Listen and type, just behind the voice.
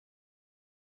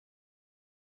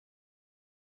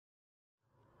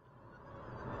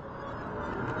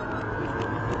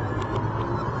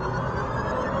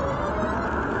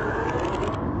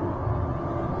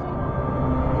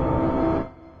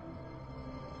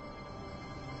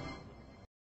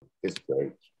It's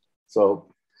great.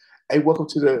 So, hey, welcome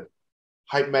to the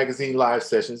Hype Magazine live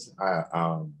sessions.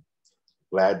 I'm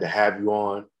glad to have you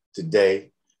on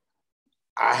today.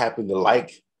 I happen to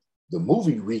like the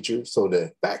movie Reacher, so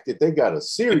the fact that they got a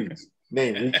series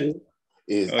named Reacher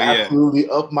is absolutely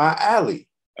up my alley.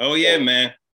 Oh yeah,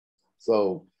 man.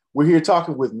 So we're here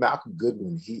talking with Malcolm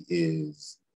Goodwin. He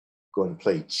is going to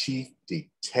play Chief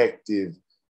Detective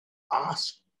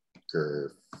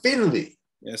Oscar Finley.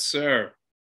 Yes, sir.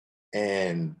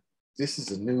 And this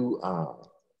is a new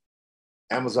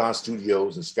Amazon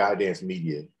Studios and Skydance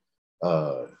Media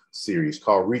series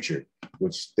called Reacher,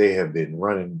 which they have been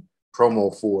running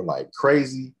promo for like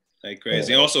crazy. Like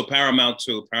crazy. Also Paramount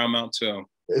too.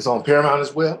 It's on Paramount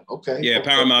as well? Okay. Yeah, okay.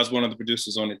 Paramount is one of the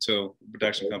producers on it too.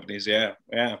 Production companies. Yeah.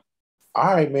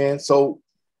 All right, man. So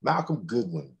Malcolm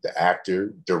Goodwin, the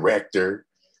actor, director,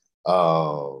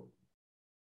 from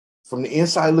the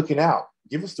inside looking out,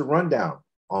 give us the rundown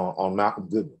on Malcolm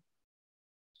Goodwin.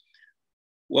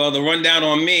 Well, the rundown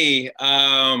on me,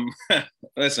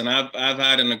 listen, I've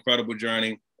had an incredible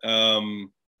journey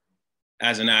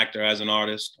as an actor, as an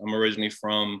artist. I'm originally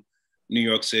from New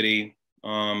York City,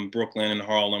 Brooklyn and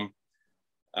Harlem.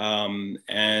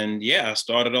 And yeah, I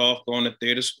started off going to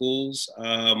theater schools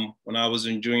when I was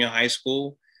in junior high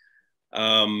school.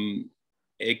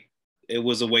 It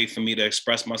was a way for me to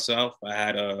express myself. I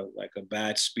had a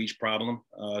bad speech problem,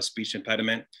 speech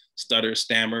impediment, stuttered,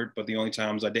 stammered. But the only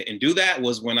times I didn't do that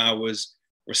was when I was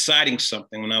reciting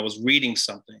something, when I was reading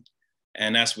something.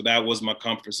 And that was my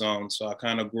comfort zone. So I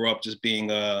kind of grew up just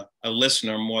being a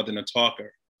listener more than a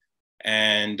talker,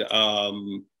 and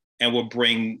would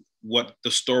bring what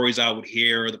the stories I would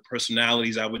hear, the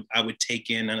personalities I would take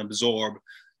in and absorb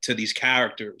to these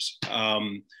characters.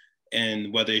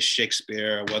 And whether it's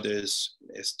Shakespeare, whether it's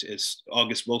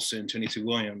August Wilson, Tennessee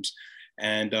Williams.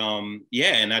 And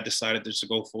and I decided just to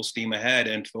go full steam ahead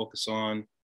and focus on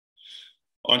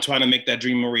trying to make that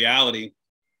dream a reality.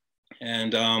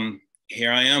 And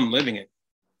here I am living it.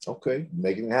 Okay,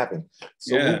 making it happen.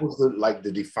 So what was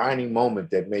the defining moment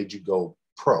that made you go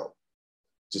pro?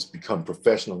 Just become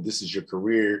professional. This is your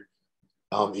career.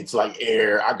 It's like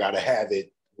air. I gotta have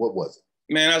it. What was it?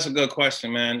 Man, that's a good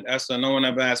question, man. No one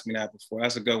ever asked me that before.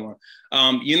 That's a good one.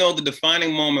 The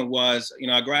defining moment was,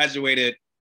 I graduated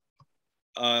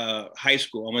high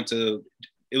school.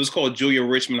 It was called Julia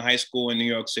Richmond High School in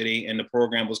New York City, and the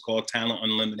program was called Talent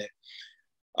Unlimited.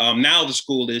 Now the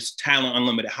school is Talent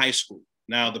Unlimited High School.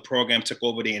 Now the program took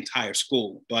over the entire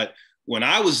school. But when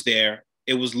I was there,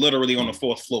 it was literally on the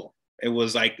fourth floor. It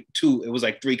was like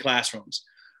 3 classrooms.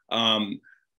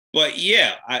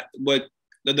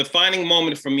 The defining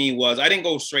moment for me was I didn't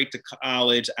go straight to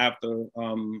college after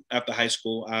high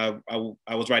school.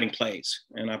 I was writing plays,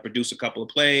 and I produced a couple of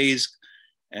plays,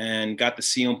 and got to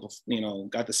see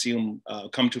them,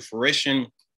 come to fruition.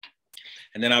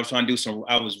 And then I was trying to do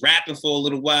I was rapping for a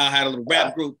little while. I had a little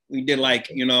rap group. I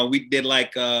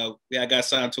got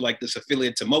signed to like this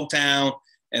affiliate to Motown,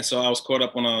 and so I was caught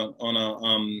up on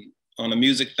a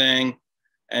music thing,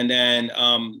 and then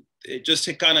it just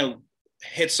kind of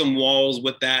hit some walls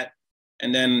with that.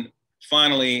 And then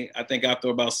finally, I think after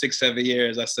about 6-7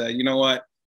 years, I said, you know what?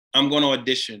 I'm going to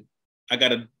audition. I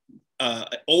got an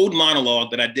old monologue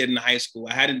that I did in high school.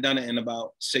 I hadn't done it in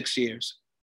about 6 years.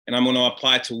 And I'm going to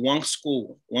apply to one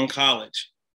school, one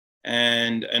college.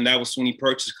 And that was SUNY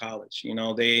Purchase College.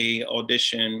 They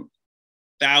audition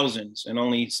thousands and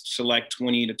only select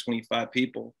 20 to 25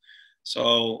 people.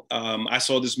 So I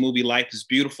saw this movie, Life is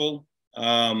Beautiful.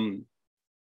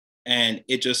 And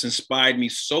it just inspired me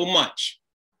so much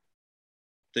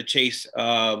to chase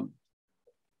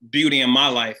beauty in my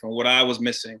life and what I was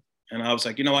missing. And I was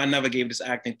like, I never gave this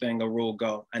acting thing a real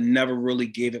go. I never really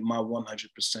gave it my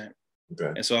 100%.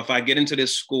 Okay. And so if I get into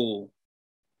this school,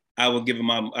 I will give it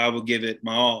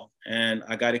my all. And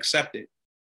I got accepted.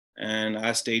 And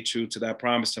I stayed true to that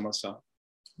promise to myself.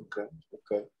 Okay.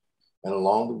 And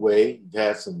along the way, you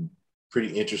had some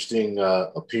pretty interesting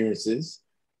appearances.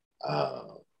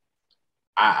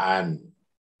 I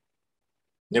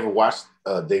never watched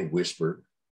They Whisper.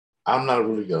 I'm not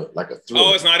really like a thriller.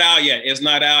 Oh, it's not out yet.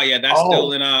 That's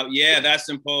still in that's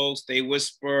in post. They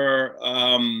Whisper.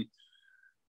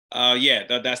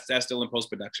 That's still in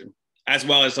post-production, as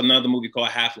well as another movie called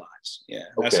Half-Lives. Yeah,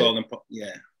 that's all in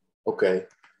Okay.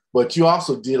 But you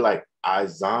also did like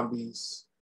iZombies.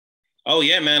 Oh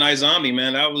yeah, man, iZombie,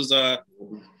 man. That was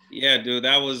dude,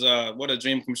 that was what a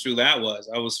dream come true that was.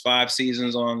 I was 5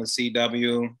 seasons on the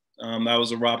CW. That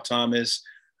was a Rob Thomas,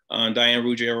 Diane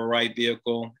Ruggiero Wright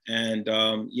vehicle. And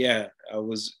it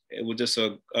was just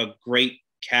a great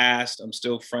cast. I'm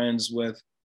still friends with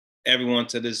everyone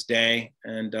to this day.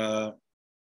 And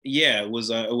yeah, it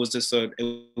was just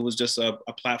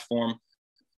a platform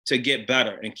to get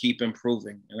better and keep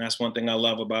improving. And that's one thing I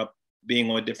love about being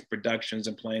on different productions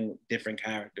and playing with different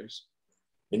characters.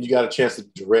 And you got a chance to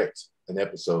direct an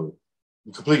episode.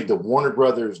 You completed the Warner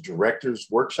Brothers Directors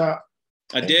Workshop.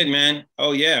 I did, man.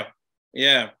 Oh yeah,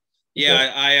 yeah. Okay.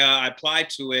 I applied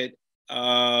to it,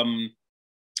 and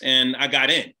I got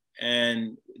in.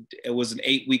 And it was an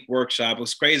 8-week workshop.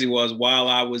 What's crazy was while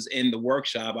I was in the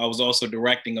workshop, I was also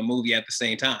directing a movie at the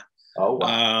same time. Oh,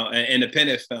 wow. An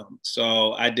independent film.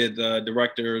 So I did the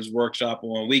director's workshop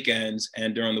on weekends,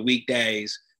 and during the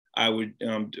weekdays, I would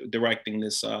directing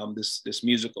this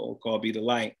musical called Be the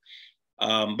Light.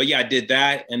 But yeah, I did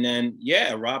that. And then,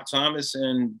 yeah, Rob Thomas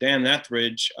and Dan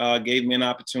Etheridge gave me an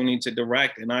opportunity to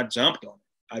direct, and I jumped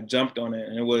on it.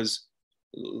 And it was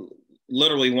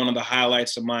literally one of the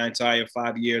highlights of my entire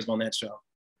 5 years on that show.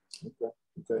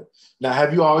 Okay. Now,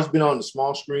 have you always been on the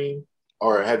small screen,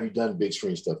 or have you done big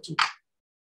screen stuff too?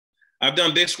 I've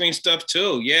done big screen stuff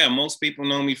too. Yeah, most people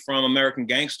know me from American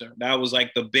Gangster. That was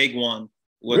like the big one.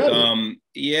 With Really?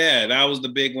 yeah, that was the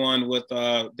big one with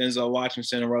Denzel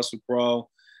Washington and Russell Crowe.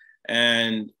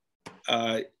 And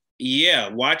yeah,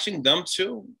 watching them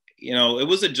too, you know, it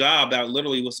was a job that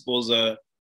literally was supposed to,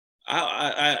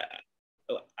 I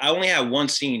only had one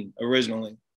scene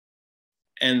originally.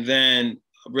 And then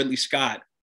Ridley Scott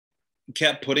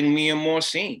kept putting me in more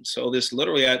scenes. So this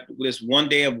literally, this one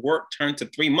day of work turned to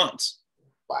 3 months.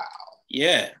 Wow.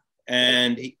 Yeah.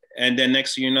 And then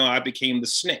next thing you know, I became the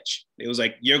snitch. It was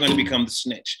like, you're going to become the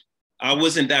snitch. I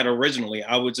wasn't that originally.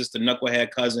 I was just a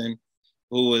knucklehead cousin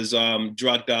who was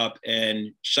drugged up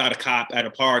and shot a cop at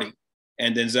a party.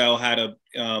 And Denzel had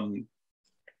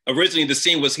originally the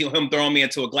scene was him throwing me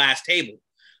into a glass table.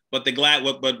 But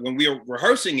but when we were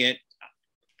rehearsing it,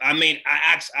 my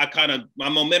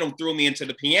momentum threw me into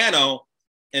the piano.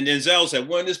 And Denzel said,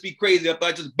 wouldn't this be crazy if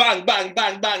I just bang, bang,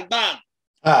 bang, bang, bang?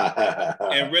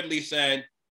 And Ridley said,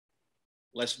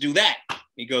 let's do that.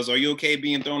 He goes, are you okay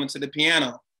being thrown into the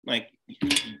piano? Like,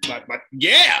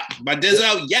 yeah, by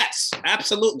Denzel, yes,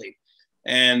 absolutely.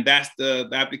 And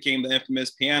that became the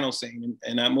infamous piano scene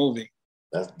in that movie.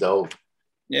 That's dope.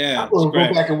 Yeah. I'm gonna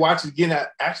go back and watch it again.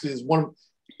 Actually,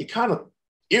 it kind of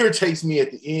irritates me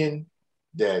at the end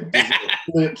that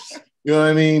clips, you know what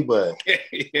I mean? But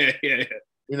yeah.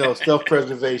 You know,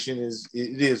 self-preservation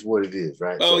is what it is,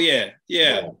 right? Oh, so, yeah.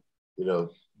 You know,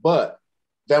 but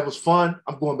that was fun.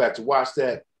 I'm going back to watch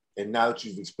that. And now that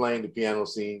you've explained the piano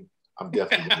scene, I'm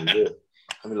definitely going to do it.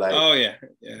 I mean, like, oh, yeah.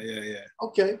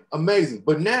 Okay, amazing.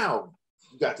 But now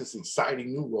you got this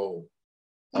exciting new role.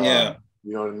 Yeah.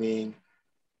 You know what I mean?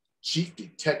 Chief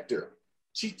Detective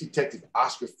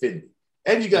Oscar Finley.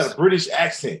 And you got a British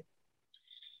accent.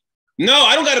 No,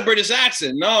 I don't got a British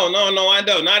accent. No, I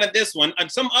don't. Not in this one. On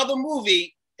some other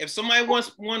movie, if somebody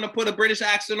want to put a British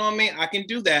accent on me, I can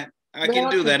do that. I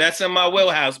can do that. That's in my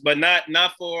wheelhouse, but not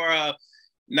for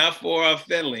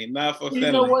Finley. Not for Finley.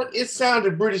 You know what? It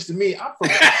sounded British to me. I'm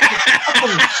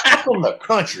from the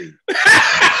country,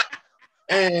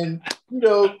 and you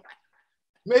know,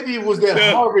 maybe it was that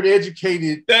Harvard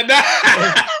educated.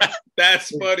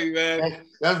 That's funny, man.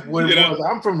 That's what it was.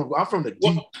 I'm from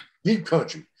the deep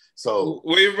country. So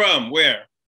where you from? Where?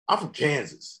 I'm from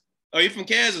Kansas. Oh, you from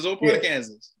Kansas? What part of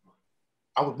Kansas?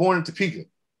 I was born in Topeka.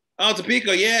 Oh,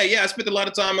 Topeka, yeah. I spent a lot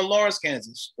of time in Lawrence,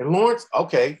 Kansas. In Lawrence?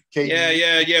 Okay. KU.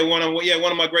 Yeah. One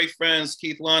of my great friends,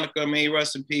 Keith Lonica, may he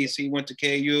rest in peace. He went to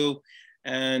KU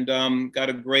and got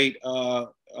a great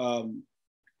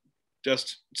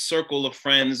just circle of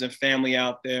friends and family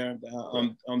out there.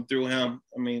 Through him.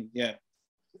 I mean, yeah.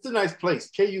 It's a nice place.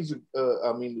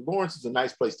 Lawrence is a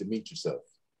nice place to meet yourself.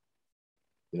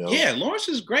 You know? Yeah, Lawrence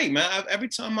is great, man. Every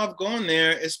time I've gone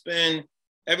there,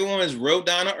 everyone is real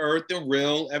down to earth and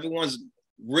real. Everyone's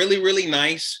really, really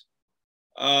nice,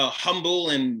 humble,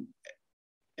 and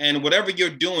whatever you're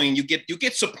doing, you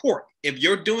get support. If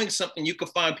you're doing something, you can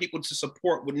find people to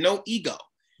support with no ego.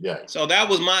 Yeah. So that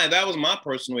was my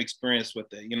personal experience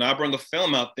with it. You know, I brought a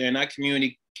film out there, and that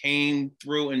community came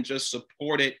through and just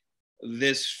supported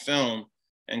this film,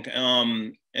 and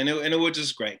it was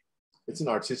just great. It's an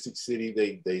artistic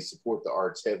city. They support the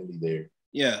arts heavily there.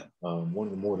 Yeah. One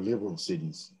of the more liberal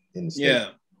cities in the state. Yeah.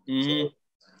 Mm-hmm.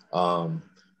 So,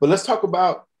 but let's talk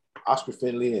about Oscar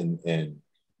Finley and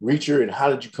Reacher, and how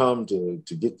did you come to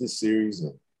get this series,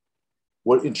 and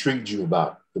what intrigued you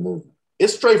about the movie?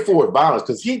 It's straightforward violence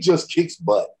because he just kicks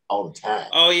butt all the time.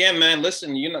 Oh yeah, man.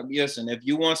 Listen, if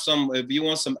you want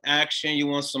some action, you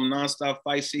want some nonstop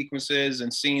fight sequences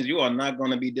and scenes, you are not going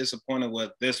to be disappointed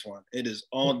with this one. It is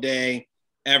all day,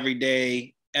 every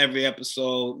day, every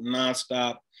episode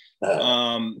nonstop.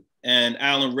 And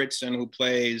Alan Ritson, who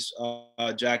plays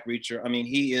Jack Reacher,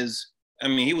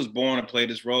 he was born to play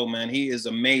this role, man. He is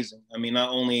amazing. I mean, not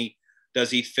only does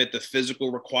he fit the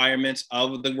physical requirements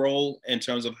of the role in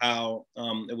terms of how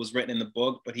it was written in the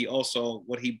book, but he also,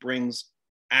 what he brings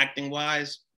acting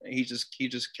wise, he just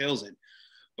kills it.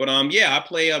 But I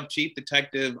play Chief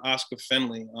Detective Oscar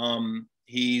Finley.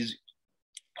 He's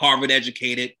Harvard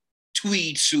educated,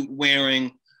 tweed suit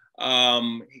wearing.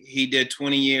 He did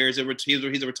 20 years. He's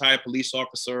a retired police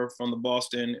officer from the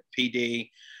Boston PD.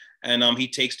 And he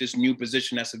takes this new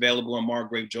position that's available in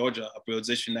Margrave, Georgia, a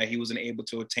position that he wasn't able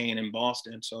to attain in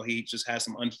Boston. So he just has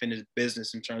some unfinished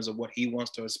business in terms of what he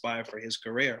wants to aspire for his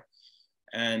career.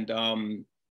 And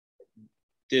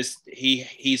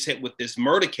he's hit with this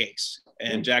murder case,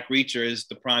 and Jack Reacher is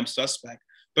the prime suspect.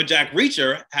 But Jack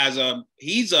Reacher has a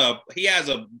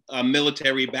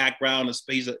military background.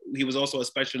 He was also a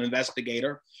special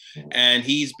investigator, and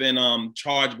he's been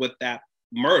charged with that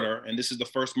murder. And this is the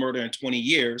first murder in 20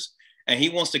 years. And he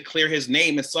wants to clear his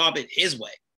name and solve it his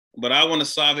way. But I want to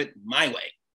solve it my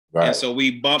way. Right. And so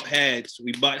we butt heads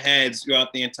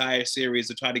throughout the entire series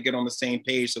to try to get on the same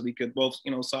page so we could both,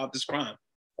 solve this crime.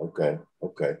 Okay.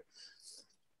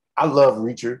 I love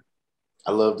Reacher.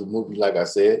 I love the movie, like I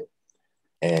said.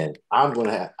 And I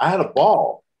had a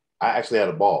ball. I actually had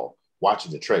a ball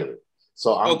watching the trailer.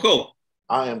 So cool.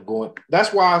 I am going.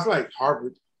 That's why I was like,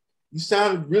 Harvard, you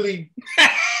sounded really,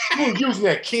 you were using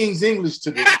that King's English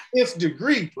to the 10th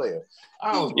degree, player.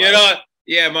 I was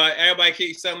everybody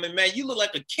keeps telling me, man, you look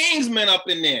like a Kingsman up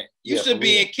in there. You should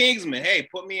be in Kingsman. Hey,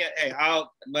 put me in. Hey,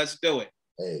 let's do it.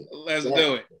 Hey, let's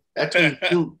do it. That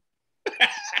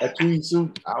tweed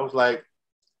suit, I was like,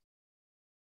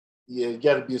 yeah, you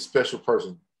got to be a special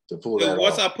person to pull that off.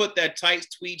 Once I put that tight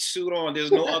tweed suit on,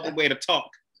 there's no other way to talk.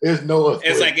 There's no other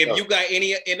It's like if you got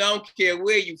any, and I don't care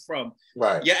where you from,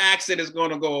 right? Your accent is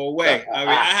going to go away. I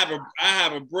mean, I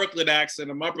have a Brooklyn accent,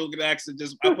 and my Brooklyn accent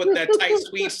I put that tight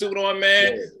tweed suit on,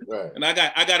 man, right. And I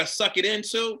got to suck it in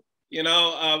too. There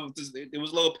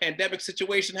was a little pandemic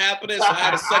situation happening, so I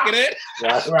had to suck it in.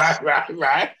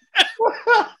 Right.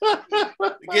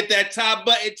 Get that top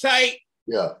button tight.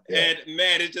 Yeah. And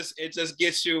man, it just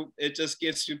gets you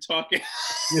talking.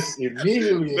 Just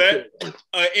immediately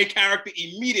in character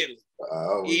immediately.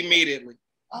 Immediately.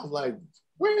 I was like,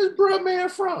 where's Bruh Man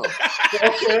from?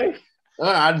 Okay.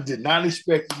 I did not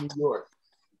expect New York.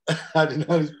 I did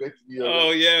not expect New York.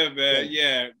 Oh yeah, man.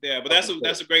 Yeah. But that's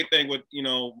a great thing with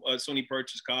SUNY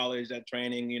Purchase College, that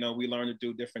training. We learn to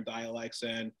do different dialects,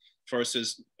 and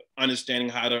versus understanding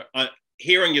how to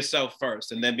hearing yourself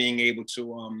first, and then being able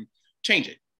to change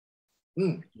it,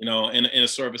 in a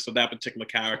service of that particular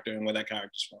character and where that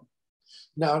character's from.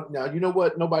 Now, you know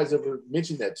what? Nobody's ever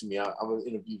mentioned that to me. I've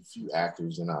interviewed a few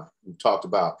actors, and we've talked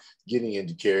about getting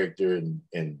into character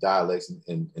and dialects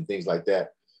and things like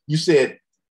that. You said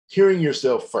hearing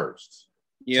yourself first.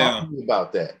 Yeah. Talk to me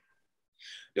about that.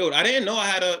 Dude, I didn't know I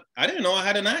had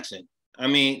an accent. I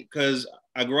mean, because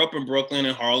I grew up in Brooklyn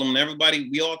and Harlem, and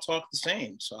we all talk the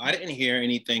same. So I didn't hear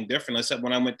anything different, except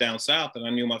when I went down south and I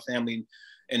knew my family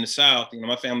in the South.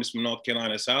 My family's from North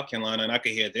Carolina and South Carolina, and I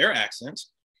could hear their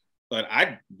accents. But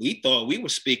we thought we were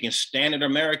speaking standard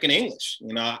American English.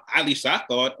 At least I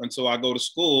thought, until I go to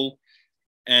school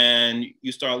and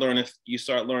you start learning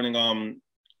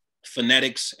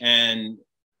phonetics and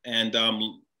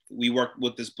we worked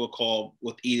with this book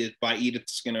by Edith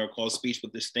Skinner called Speech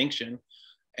with Distinction.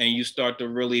 And you start to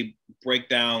really break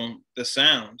down the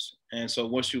sounds. And so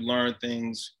once you learn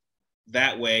things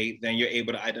that way, then you're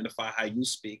able to identify how you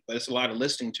speak. But it's a lot of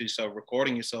listening to yourself,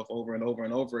 recording yourself over and over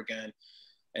and over again,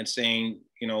 and saying,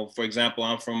 for example,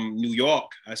 I'm from New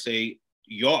York. I say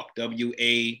York, Y-A-W-K,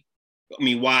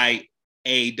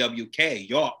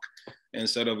 York,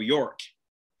 instead of York.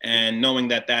 And knowing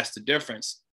that that's the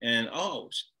difference. And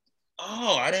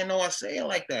I didn't know I say it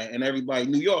like that. And everybody,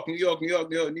 New York, New York, New York,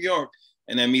 New York, New York.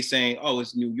 And then me saying,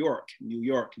 it's New York, New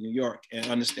York, New York, and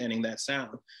understanding that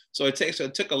sound. So it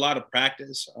took a lot of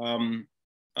practice. And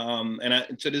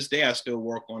to this day, I still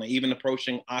work on it. Even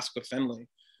approaching Oscar Finley,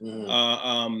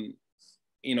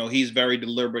 he's very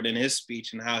deliberate in his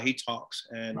speech and how he talks,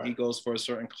 and he goes for a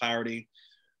certain clarity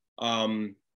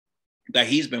that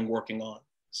he's been working on.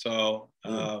 So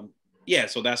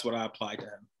so that's what I applied to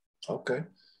him. Okay.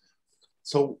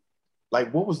 So,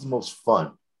 what was the most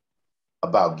fun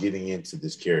about getting into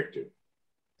this character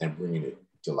and bringing it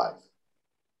to life?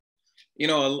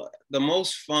 The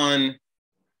most fun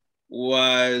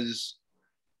was,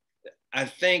 I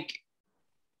think,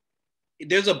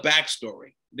 there's a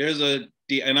backstory.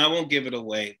 And I won't give it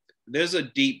away. There's a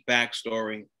deep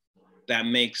backstory that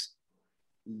makes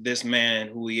this man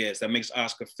who he is, that makes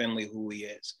Oscar Finley who he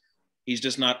is. He's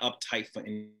just not uptight for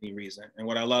any reason. And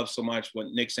what I love so much, what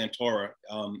Nick Santora,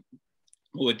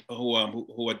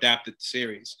 who adapted the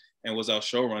series and was our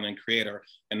showrunner and creator,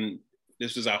 and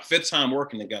this was our 5th time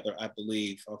working together, I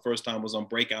believe. Our first time was on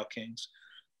Breakout Kings,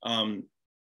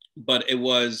 but it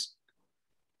was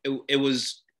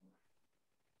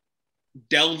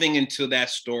delving into that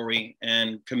story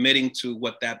and committing to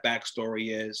what that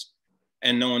backstory is,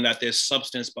 and knowing that there's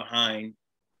substance behind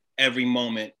every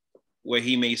moment where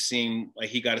he may seem like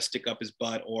he got to stick up his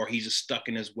butt or he's just stuck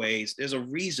in his ways. There's a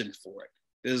reason for it.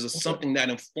 There's something that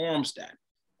informs that.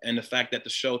 And the fact that the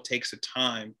show takes the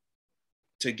time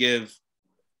to give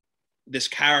this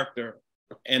character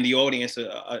and the audience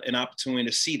an opportunity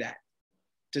to see that.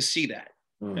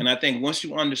 And I think once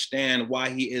you understand why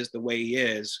he is the way he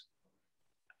is,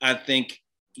 I think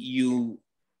you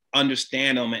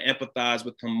understand him and empathize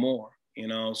with him more, you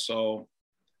know? So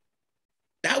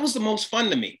that was the most fun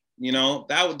to me, you know?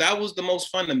 That was the most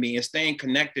fun to me, is staying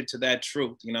connected to that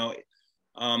truth, you know?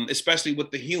 Especially with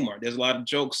the humor. There's a lot of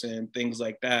jokes and things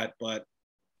like that, but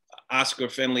Oscar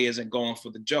Finley isn't going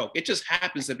for the joke. It just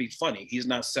happens to be funny. He's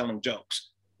not selling jokes.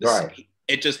 Right.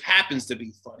 It just happens to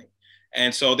be funny.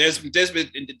 And so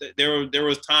there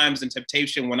was times in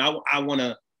Temptation when I want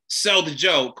to sell the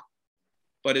joke,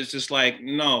 but it's just like,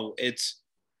 no, it's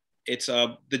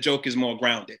the joke is more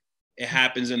grounded. It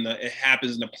happens in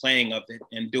the playing of it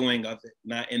and doing of it,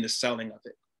 not in the selling of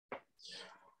it.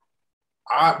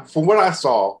 From what I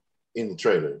saw in the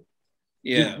trailer,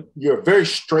 you're a very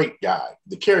straight guy.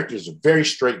 The character is a very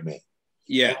straight man.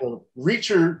 Yeah. And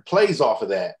Reacher plays off of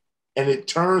that, and it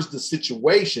turns the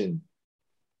situation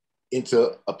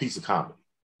into a piece of comedy.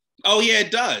 Oh yeah,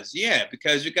 it does. Yeah,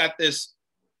 because you got this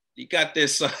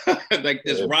like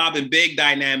this Rob and Big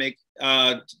dynamic.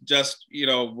 Just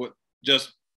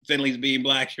Finley's being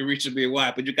black and Reacher being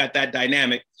white, but you got that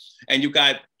dynamic, and you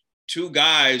got two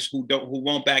guys who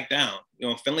won't back down. You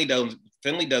know, Finley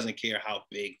doesn't care how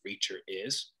big Reacher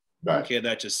is. Right. I don't care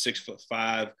that just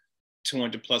 6'5",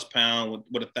 200+ pounds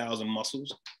with 1,000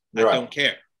 muscles. Right. I don't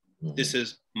care. Mm-hmm. This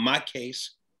is my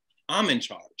case. I'm in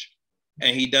charge.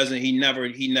 And he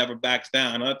never backs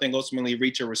down. And I think ultimately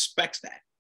Reacher respects that.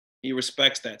 He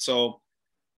respects that. So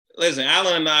listen,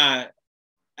 Alan and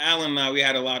I, we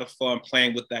had a lot of fun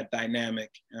playing with that dynamic.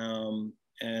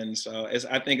 And so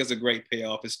I think it's a great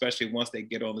payoff, especially once they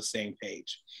get on the same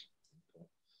page.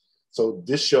 So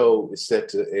this show is set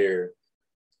to air,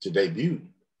 to debut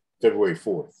February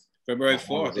 4th. February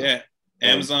 4th, yeah.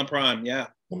 Amazon Prime, yeah.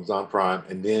 Amazon Prime,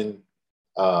 and then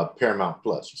Paramount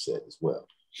Plus, you said as well.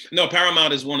 No,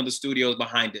 Paramount is one of the studios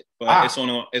behind it, but it's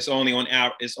only on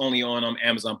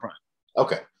Amazon Prime.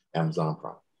 Okay, Amazon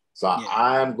Prime. So yeah.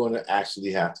 I'm going to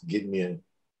actually have to get me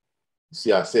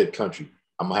see, I said country.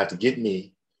 I'm going to have to get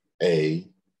me a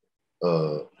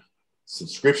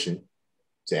subscription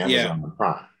to Amazon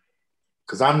Prime,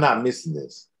 because I'm not missing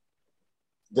this.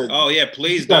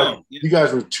 Please don't. You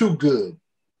guys were too good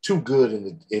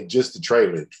in just the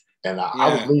trailer. And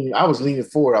I was leaning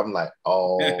forward. I'm like,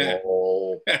 oh,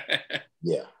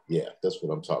 yeah, that's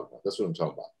what I'm talking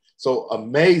about. So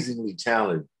amazingly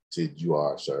talented you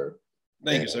are, sir.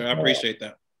 Thank you, sir. I appreciate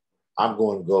that. I'm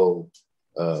going to go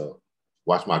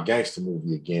watch my gangster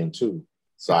movie again too,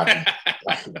 so I can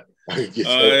get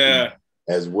that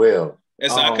as well.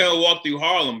 Yes, I couldn't walk through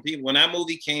Harlem. When that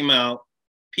movie came out,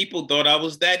 people thought I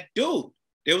was that dude.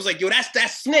 They was like, yo, that's that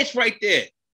snitch right there.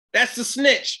 That's the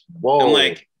snitch. Whoa. I'm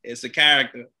like, it's a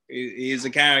character. He's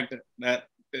a character. That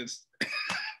is,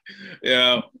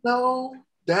 yeah. No,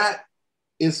 that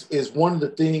is one of the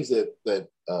things that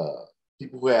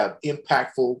people who have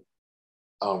impactful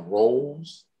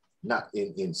roles, not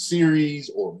in series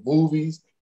or movies,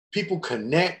 people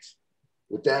connect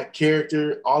with that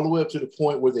character all the way up to the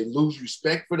point where they lose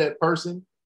respect for that person,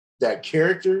 that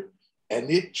character, and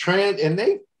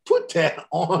they put that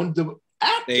on the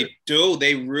actor. They do.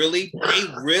 They really do.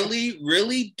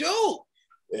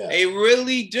 Yeah. They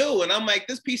really do. And I'm like,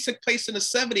 this piece took place in the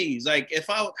 70s. Like,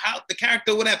 how the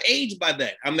character would have aged by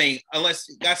then. I mean, unless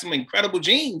he got some incredible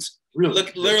genes. Really?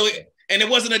 Look, literally, and it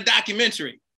wasn't a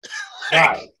documentary.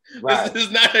 Right. This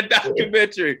is not a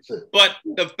documentary. But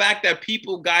the fact that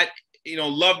people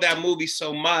loved that movie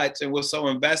so much and was so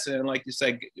invested, and like you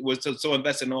said, was so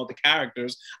invested in all the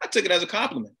characters, I took it as a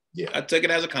compliment. Yeah. I took it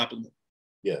as a compliment.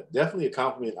 Yeah, definitely a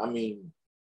compliment. I mean,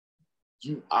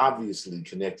 you obviously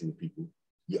connected with people.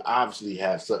 You obviously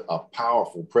have such a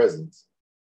powerful presence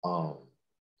and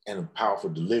a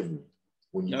powerful delivery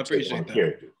when you take on a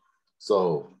character.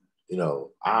 So,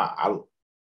 I'm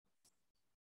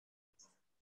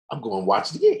going to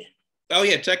watch it again. Oh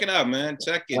yeah, check it out, man.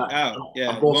 Check it out. Yeah,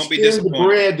 I'm you gonna won't be spend the disappointed.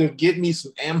 bread to get me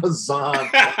some Amazon.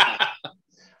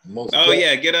 Oh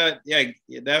definitely.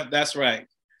 Yeah, that's right.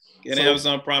 Get an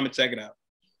Amazon Prime and check it out.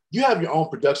 You have your own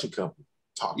production company.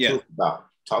 Talk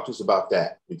to us about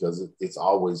that, because it's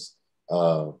always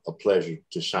a pleasure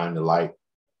to shine the light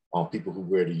on people who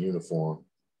wear the uniform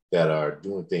that are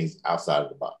doing things outside of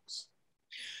the box.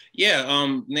 Yeah,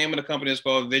 name of the company is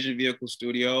called Vision Vehicle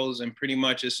Studios, and pretty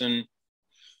much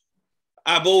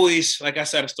I've always, like I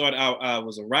said, I started out, I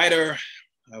was a writer,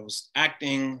 I was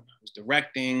acting, I was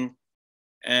directing,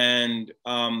 and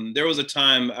there was a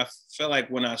time I felt like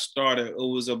when I started, it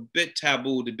was a bit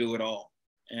taboo to do it all,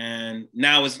 and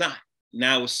now it's not.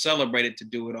 Now it's celebrated to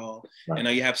do it all, right. And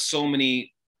now you have so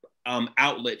many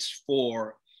outlets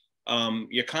for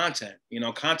your content.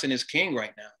 Content is king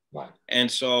right now, right.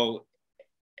 And so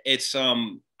it's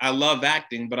I love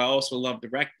acting, but I also love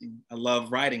directing. I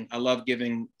love writing. I love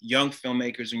giving young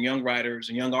filmmakers and young writers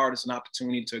and young artists an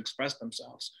opportunity to express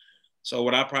themselves. So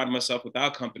what I pride myself with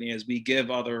our company is we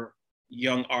give other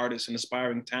young artists and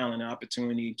aspiring talent an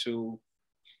opportunity to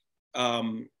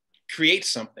create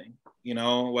something,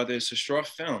 whether it's a short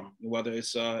film, whether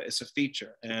it's a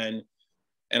feature. And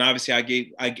obviously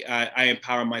I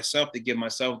empower myself to give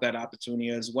myself that opportunity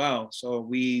as well. So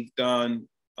we've done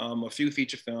a few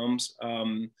feature films,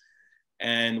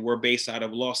 and we're based out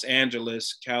of Los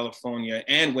Angeles, California,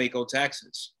 and Waco,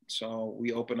 Texas. So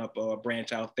we open up a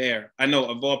branch out there. I know,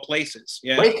 of all places.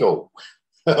 Yeah. Waco.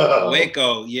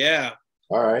 Waco, yeah.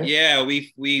 All right. Yeah,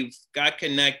 we've got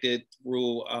connected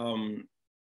through.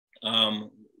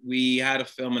 We had a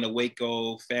film in a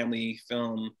Waco family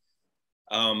film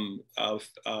of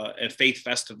a faith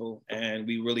festival, and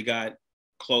we really got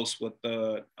close with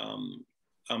the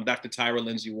Dr. Tyra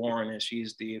Lindsay Warren, and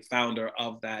she's the founder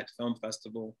of that film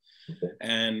festival. Okay.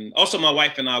 And also my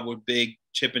wife and I were big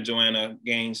Chip and Joanna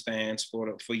Gaines fans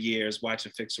for years,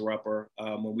 watching Fixer Upper.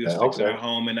 When we was fixing our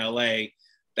home in LA,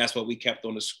 that's what we kept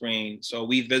on the screen. So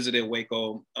we visited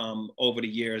Waco over the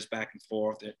years, back and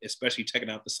forth, especially checking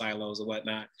out the silos and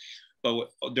whatnot. But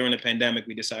during the pandemic,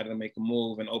 we decided to make a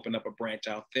move and open up a branch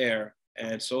out there.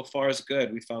 And so far it's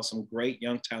good. We found some great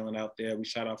young talent out there. We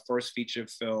shot our first feature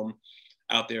film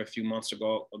out there a few months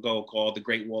ago called The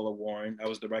Great Wall of Warren. That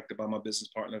was directed by my business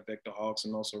partner, Victor Hawks,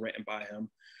 and also written by him.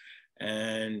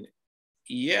 And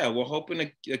yeah, we're hoping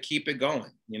to keep it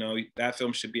going. That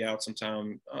film should be out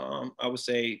sometime, I would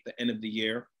say the end of the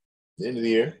year. The end of the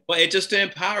year. But it's just to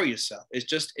empower yourself. It's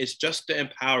just to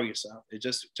empower yourself. It's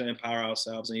just to empower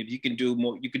ourselves. And if you can do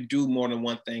more, you can do more than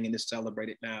one thing, and it's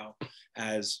celebrated now.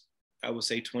 As I would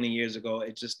say 20 years ago,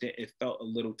 it felt a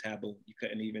little taboo. You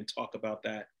couldn't even talk about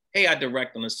that. Hey, I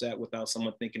direct on the set, without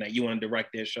someone thinking that you want to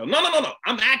direct their show. No.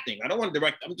 I'm acting. I don't want to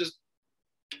direct. I'm just.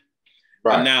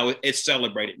 Right. But now it's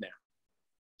celebrated now.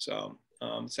 So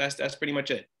that's pretty much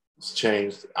it. It's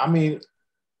changed. I mean,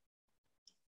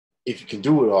 if you can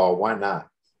do it all, why not?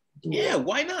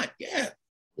 Why not? Yeah.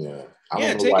 Yeah. I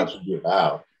don't know why you do it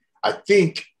out. I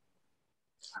think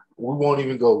we won't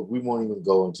even go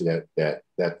into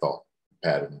that thought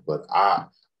pattern. But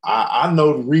I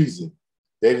know the reason.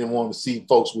 They didn't want to see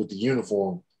folks with the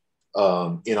uniform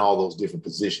in all those different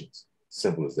positions.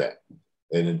 Simple as that.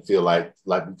 They didn't feel like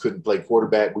we couldn't play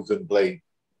quarterback. We couldn't play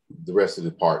the rest of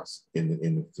the parts in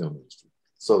the film industry.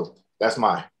 So that's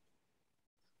my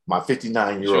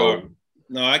 59-year-old. Sure.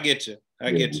 No, I get you.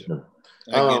 I get you.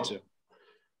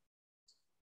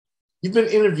 You've been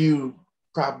interviewed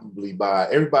probably by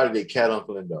everybody that Cat,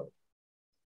 Uncle, and Dog.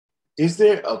 Is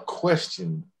there a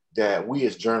question that we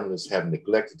as journalists have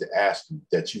neglected to ask you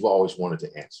that you've always wanted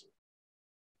to answer?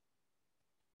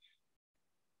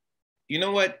 You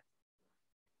know what?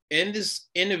 In this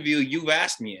interview, you've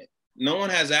asked me it. No one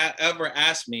has ever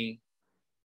asked me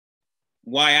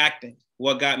why acting,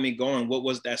 what got me going, what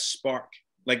was that spark?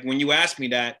 Like when you asked me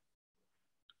that,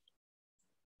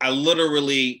 I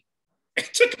literally,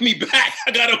 it took me back.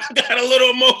 I got a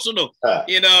little emotional,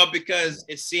 because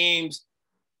it seems,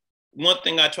 one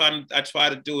thing I try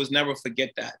to do is never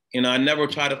forget that. I never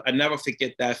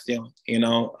forget that feeling,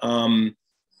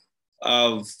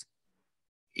 of,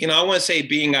 I wouldn't say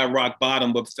being at rock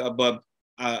bottom, but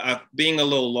being a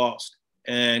little lost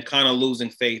and kind of losing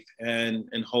faith and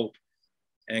hope,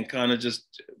 and kind of just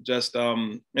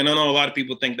I know a lot of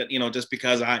people think that, just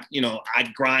because I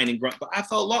grind, but I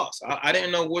felt lost. I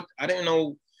didn't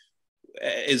know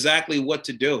exactly what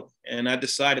to do. And I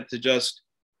decided to just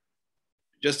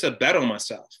to bet on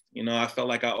myself. I felt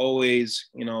like I always,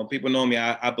 people know me,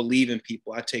 I believe in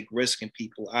people. I take risk in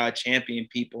people. I champion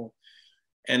people.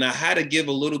 And I had to give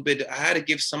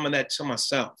some of that to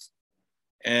myself.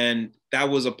 And that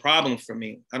was a problem for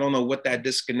me. I don't know what that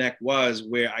disconnect was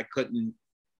where I couldn't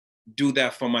do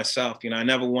that for myself. You know, I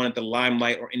never wanted the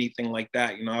limelight or anything like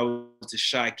that. You know, I was a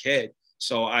shy kid.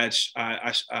 So I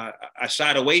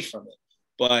shied away from it.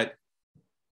 But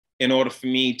in order for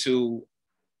me to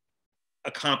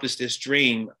accomplish this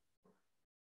dream,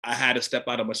 I had to step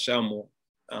out of my shell more,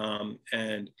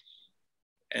 and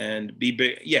be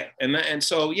big. Yeah.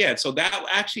 So that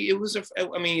actually, it was,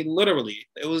 literally,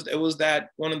 it was that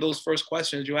one of those first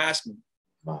questions you asked me.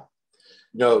 Wow.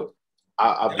 No,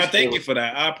 I thank you for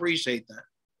that. I appreciate that.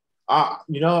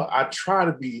 I try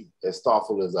to be as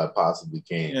thoughtful as I possibly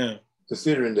can. Yeah.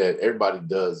 Considering that everybody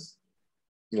does,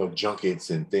 junkets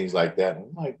and things like that.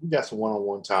 I'm like, we got some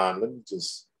one-on-one time. Let me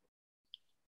just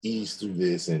ease through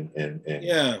this and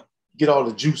yeah, get all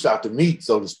the juice out the meat,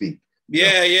 so to speak.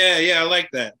 Yeah. I like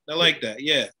that.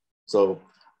 Yeah. So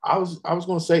I was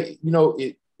going to say,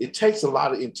 it takes a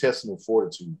lot of intestinal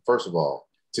fortitude, first of all,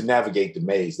 to navigate the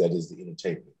maze that is the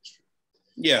entertainment industry.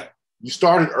 Yeah. You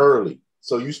started early.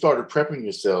 So you started prepping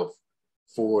yourself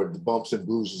for the bumps and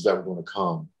bruises that were going to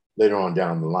come later on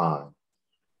down the line.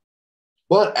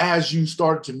 But as you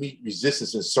started to meet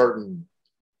resistance in certain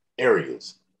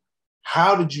areas,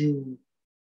 how did you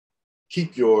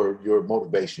keep your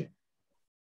motivation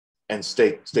and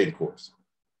stay the course?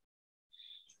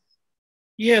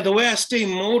 Yeah, the way I stay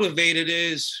motivated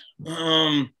is,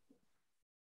 I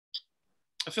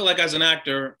feel like as an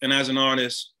actor and as an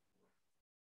artist,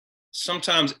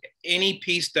 sometimes any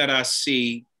piece that I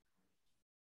see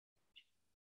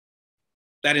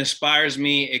that inspires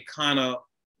me, it kind of,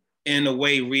 in a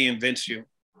way, reinvents you.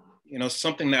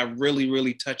 Something that really,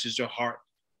 really touches your heart.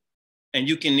 And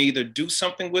you can either do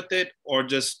something with it or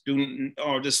just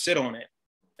sit on it.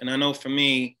 And I know for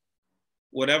me,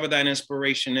 whatever that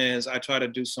inspiration is, I try to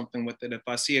do something with it. If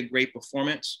I see a great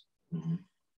performance, mm-hmm.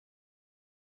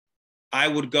 I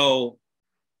would go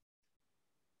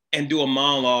and do a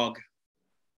monologue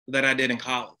that I did in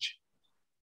college,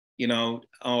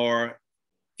 or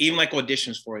even like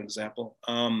auditions, for example.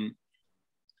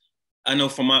 I know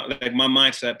from my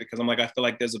mindset, because I'm like, I feel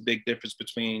like there's a big difference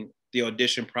between the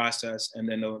audition process and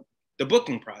then the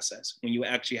booking process when you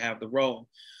actually have the role.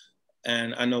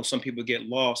 And I know some people get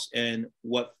lost in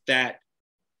what that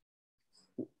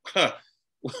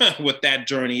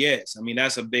journey is. I mean,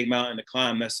 that's a big mountain to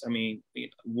climb. That's,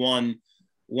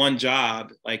 one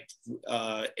job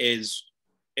is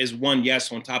one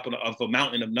yes on top of a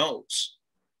mountain of no's.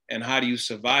 And how do you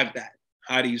survive that?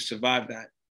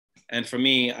 And for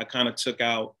me, I kind of took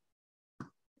out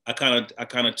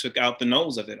the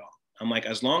nose of it all. I'm like,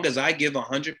 as long as I give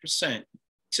 100%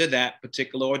 to that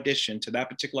particular audition, to that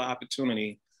particular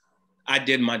opportunity, I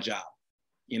did my job.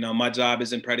 My job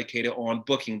isn't predicated on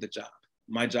booking the job.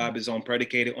 My job is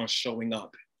predicated on showing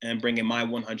up and bringing my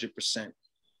 100%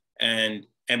 and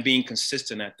being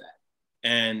consistent at that.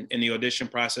 And in the audition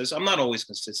process, I'm not always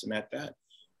consistent at that,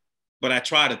 but I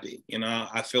try to be.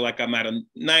 I feel like I'm at a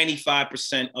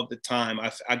 95% of the time.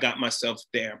 I got myself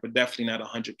there, but definitely not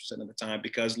 100% of the time,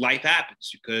 because life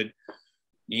happens. You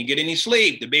didn't get any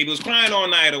sleep. The baby was crying all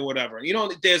night or whatever.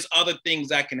 There's other things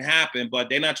that can happen, but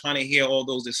they're not trying to hear all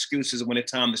those excuses when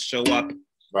it's time to show up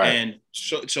and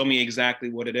show me exactly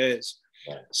what it is.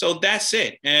 Right. So that's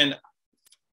it. And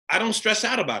I don't stress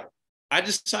out about it. I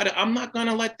decided I'm not going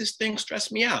to let this thing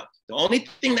stress me out. The only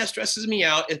thing that stresses me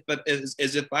out is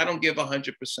if I don't give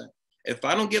 100%. If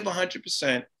I don't give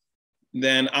 100%,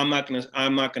 then I'm not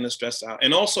going to stress out.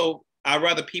 And also, I'd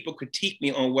rather people critique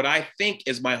me on what I think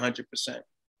is my 100%,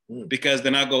 because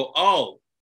then I go, oh,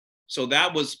 so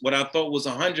that was what I thought was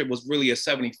 100 was really a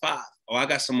 75. Oh, I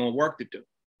got some more work to do.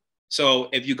 So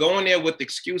if you go in there with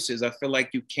excuses, I feel like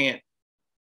you can't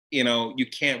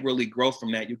really grow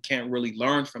from that. You can't really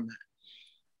learn from that.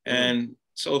 And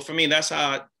so for me, that's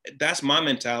my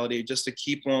mentality, just to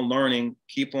keep on learning.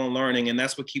 And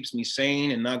that's what keeps me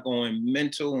sane and not going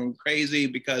mental and crazy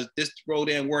because this role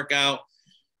didn't work out,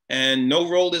 and no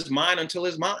role is mine until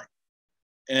it's mine.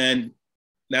 And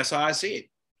that's how I see it.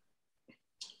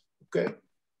 Okay.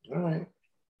 All right.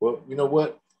 Well, you know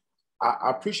what?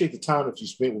 I appreciate the time that you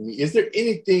spent with me. Is there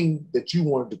anything that you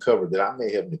wanted to cover that I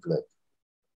may have neglected?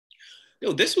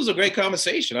 Yo, this was a great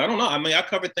conversation. I don't know. I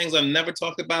covered things I've never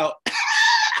talked about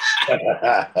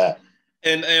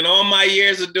and all my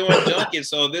years of doing junket.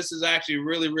 So this is actually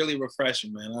really, really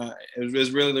refreshing, man. It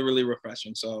was really, really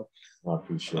refreshing. So I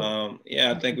appreciate it.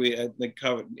 Yeah, I think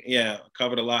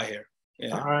covered a lot here.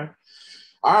 Yeah. All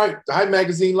right. The Hype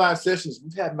Magazine Live Sessions.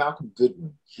 We've had Malcolm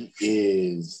Goodwin. He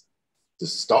is the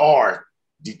star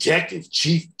detective,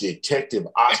 chief detective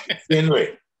Oscar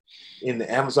Fenwick in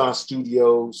the Amazon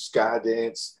Studios,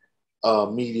 Skydance.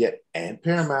 Media and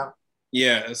Paramount.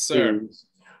 Yeah, sir.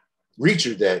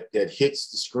 Reacher that hits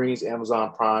the screens,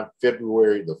 Amazon Prime,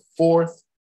 February the 4th.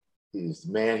 He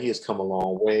has come a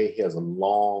long way. He has a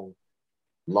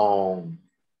long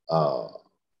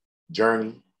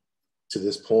journey to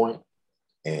this point,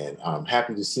 and I'm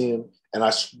happy to see him. And I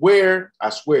swear,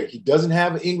 he doesn't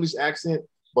have an English accent,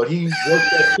 but he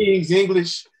works at King's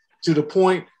English to the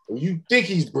point where you think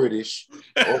he's British,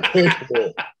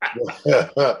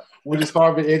 with his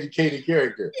Harvard-educated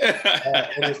character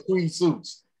and his tweed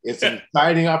suits. It's an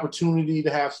exciting opportunity to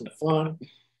have some fun.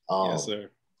 Yes, sir.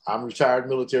 I'm retired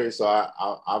military, so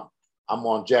I'm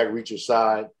on Jack Reacher's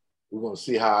side. We're going to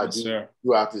see how I do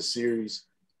throughout this series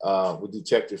with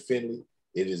Detective Finley.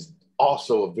 It is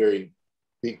also a very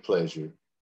big pleasure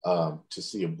to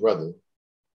see a brother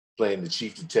playing the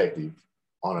chief detective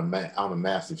on a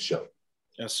massive show.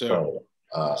 Yes, sir. So,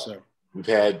 yes, sir. We've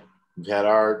had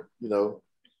our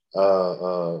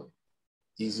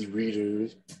easy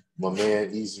readers. My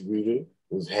man, Easy Reader.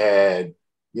 We've had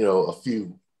a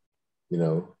few,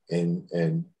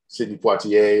 and Sidney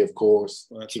Poitier, of course.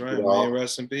 That's right, man.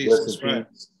 Rest in peace. That's right.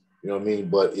 You know what I mean?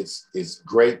 But it's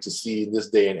great to see in this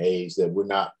day and age that we're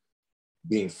not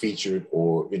being featured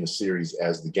or in a series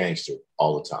as the gangster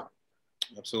all the time.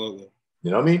 Absolutely.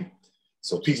 You know what I mean?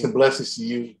 So peace and blessings to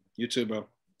you. You too, bro.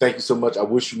 Thank you so much. I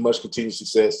wish you much continued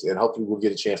success, and hopefully we'll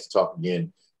get a chance to talk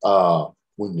again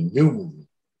when the new movie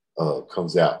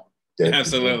comes out.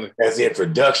 Absolutely. As the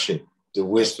introduction to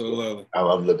Whisper. Absolutely.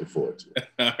 I'm looking forward to it.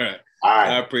 All right. All right.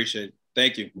 I appreciate it.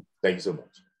 Thank you. Thank you so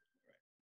much.